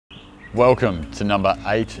Welcome to number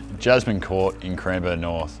 8 Jasmine Court in Cranbourne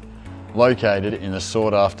North, located in the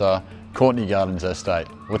sought after Courtney Gardens estate.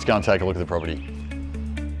 Let's go and take a look at the property.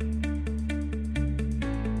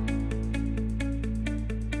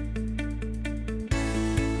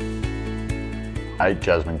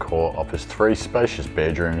 Jasmine Court offers 3 spacious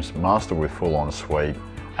bedrooms, master with full ensuite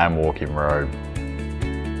and walk-in robe.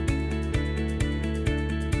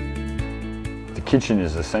 The kitchen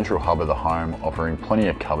is the central hub of the home, offering plenty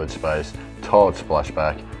of cupboard space, tiled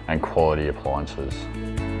splashback and quality appliances.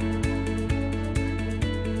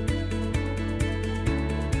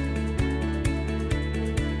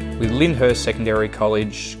 With Lyndhurst Secondary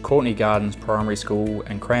College, Courtney Gardens Primary School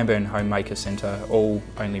and Cranbourne Homemaker Centre all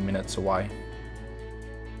only minutes away.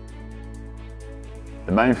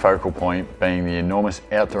 The main focal point being the enormous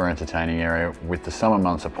outdoor entertaining area. With the summer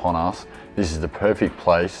months upon us, this is the perfect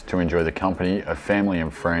place to enjoy the company of family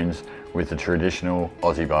and friends with the traditional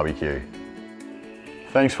Aussie barbecue.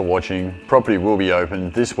 Thanks for watching. Property will be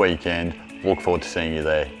open this weekend. Look forward to seeing you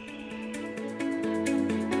there.